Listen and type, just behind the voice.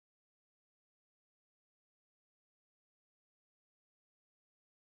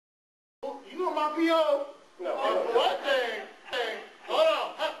want my P.O.? No. What thing? Hold on.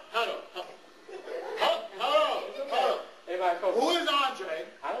 Who is Andre?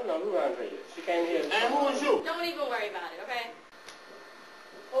 I don't know who Andre is. She came here. And who is you? Don't even worry about it, okay?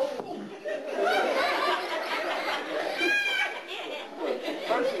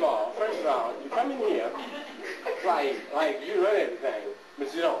 First of all, you come in here like you run everything,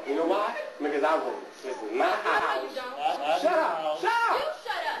 but you don't. You know why? Because I run this. This is my house. No, you don't. Shut up! Shut up! You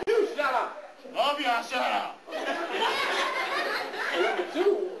shut up! You shut up! All of y'all shut up. And number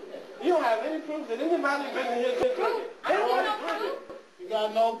two, you don't have any proof that anybody been in here drinking. I don't have no proof. You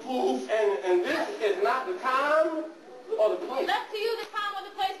got no proof. And this is not the time or the place. Left to you, the time or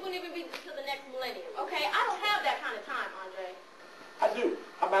the place wouldn't even be till the next millennium, okay? I don't have that kind of time, Andre. I do.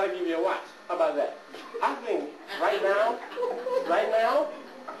 I'm about to give you a watch. How about that? I think right now,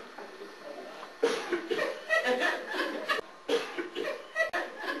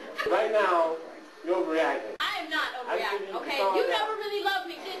 you're overreacting. I am not overreacting, okay? You never really loved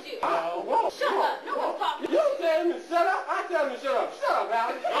me, did you? Shut up. No one's talking. You don't tell me to shut up. I tell him to shut up. Shut up,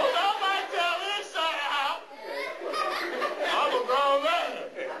 Alex. Don't nobody tell me to shut up. I'm a grown man.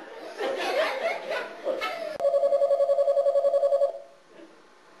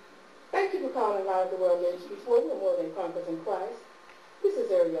 Thank you for calling Live the World Ministries, where we're more than conquerors in Christ. This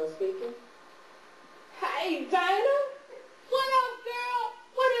is Ariel speaking. Hey, Dinah. What up, girl?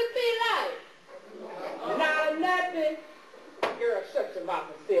 What it be like? Nah, nothing. Girl, shut your mouth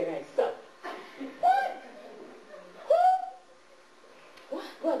and say it ain't so. What? Who? What,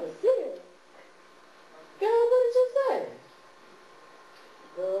 brother, serious? Girl, what did you say?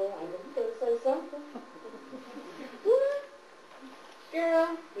 Girl, I know you better say something. What? Girl,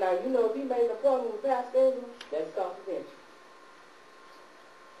 now you know if you made an appointment with Pastor Ingram, that's confidential.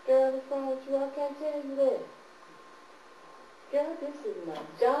 Girl, what's wrong with you? I can't tell you that. Girl, this is my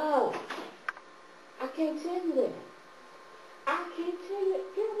job. I can't tell you that. I can't tell you.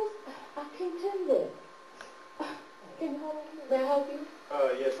 Girl, I can't tell you that. Can you hold on? May I help you?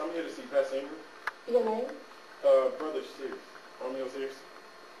 Yes, I'm here to see Pastor Ingram. Your name? Brother Sears. Romeo Sears.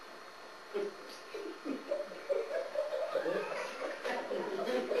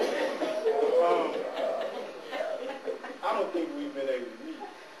 I don't think we've been able to meet.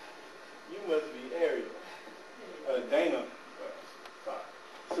 You must be Ariel. Dana,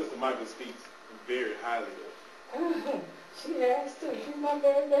 Sister Michael speaks very highly of. She has to. She's my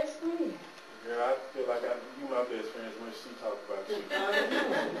very best friend. Girl, I feel like you my best friend when she talks about you.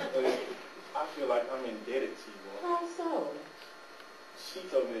 I feel like I'm indebted to you. How so? She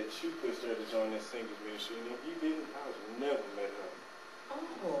told me that you pushed her to join this singles ministry, and if you didn't, I would never met her.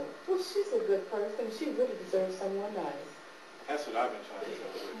 Oh, well, she's a good person. She really deserves someone nice. That's what I've been trying to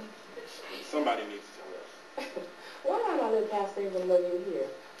tell her. Somebody needs to tell us. Why not I let Pastor even know you're here?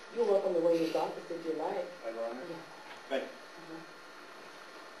 You're welcome to wait in his office if you like. Like, Ronnie? Yeah. Thank you.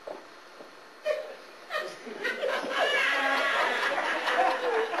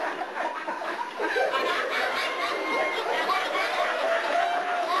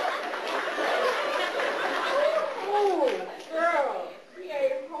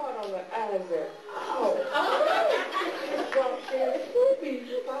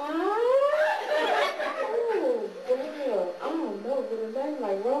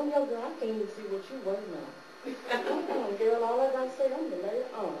 Romeo, girl, I can't even see what you waiting on. Come on, girl, all I gotta say, I'm the later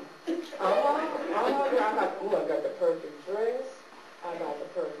on. Girl, I got the perfect dress. I got the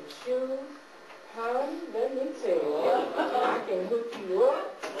perfect shoes. Honey, let me tell you, I can hook you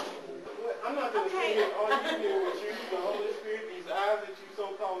up. I'm not going to say it all you here with you, the Holy Spirit, these eyes that you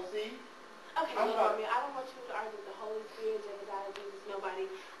so-called see. Okay, Romeo, I don't want you to argue with the Holy Spirit, Jebediah, Jesus, nobody.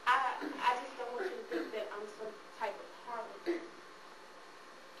 I just don't want you to think that I'm some type of harlot.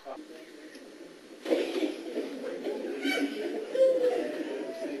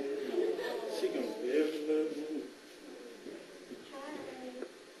 She gonna be every little move.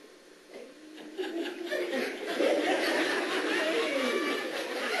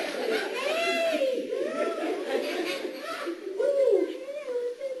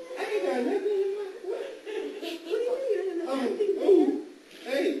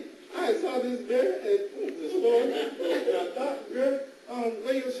 Hey, I saw this girl at the store, and I thought, girl,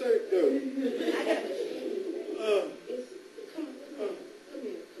 where your shirt go?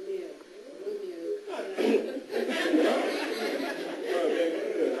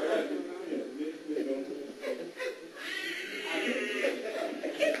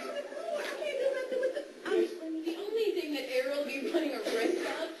 The only thing that Ariel would be running a risk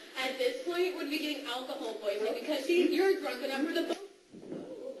of at this point would be getting alcohol poisoning because you're drunk enough for the boat.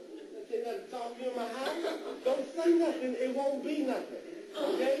 Talk to you in my house. Don't say nothing. It won't be nothing.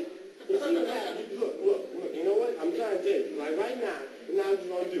 Okay? You see what happened? Look, you know what? I'm trying to tell you. Like right now, what you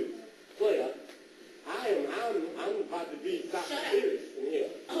gonna do? Player, I'm about to be serious in here.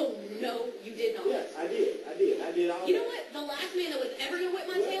 Oh, no, you did not. Yes, I did all You know what? The last man that was ever going to whip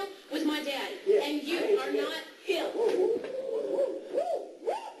my tail was my daddy. Yeah, And you are not him. Whoa.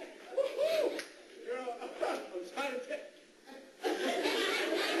 Girl, I'm trying to tell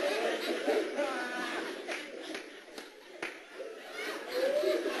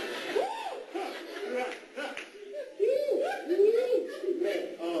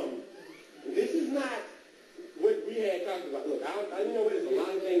this is not what we had talked about. Look, I know there's a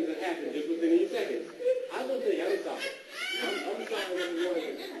lot of things that happen just within these seconds. I will tell you, I'm sorry. I'm sorry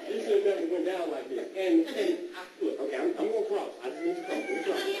that this should have never went down like this. And look, okay, I'm going to cross. I just need to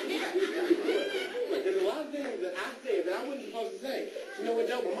cross. Look, there's a lot of things that I said that I wasn't supposed to say. You know what,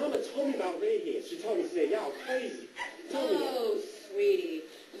 though? My mama told me about redheads. She told me, she said, y'all crazy. Oh, sweetie,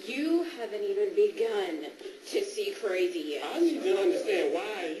 you haven't even begun to see crazy yet. I need to understand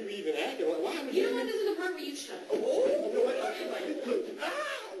why you even acting like, why would You know what? This is the part where you shut up. You know what? Look.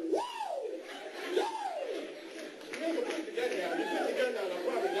 Never put the gun down. You put the gun down, I'm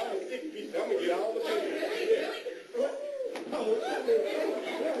probably down in 6 pieces. I'm going to get all the way. Yeah.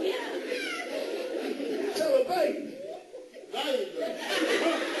 Tell her, baby.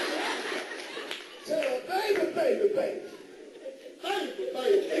 Tell her, baby.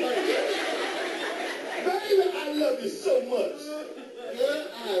 Baby, I love you so much. Girl,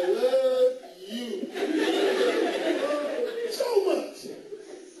 I love you. So much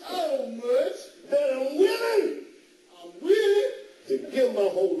that I'm willing to give my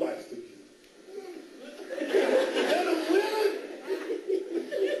whole life to you. And I'm willing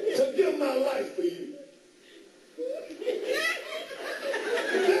to give my life for you.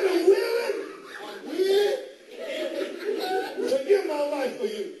 And I'm willing to give my life for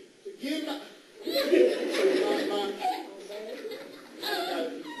you.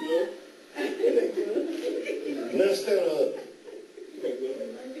 Now stand up.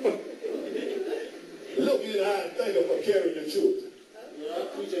 Look at how I thank her for carrying your children. Yeah, I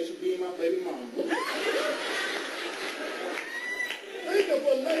appreciate you being my baby mama. Thank her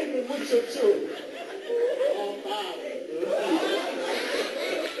for laboring with your children. All 5.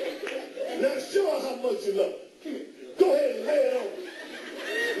 Now show her how much you love her. Go ahead and lay it on.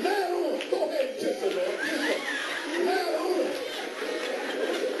 Lay it on. Go ahead and kiss her, man. Kiss her. Lay it on.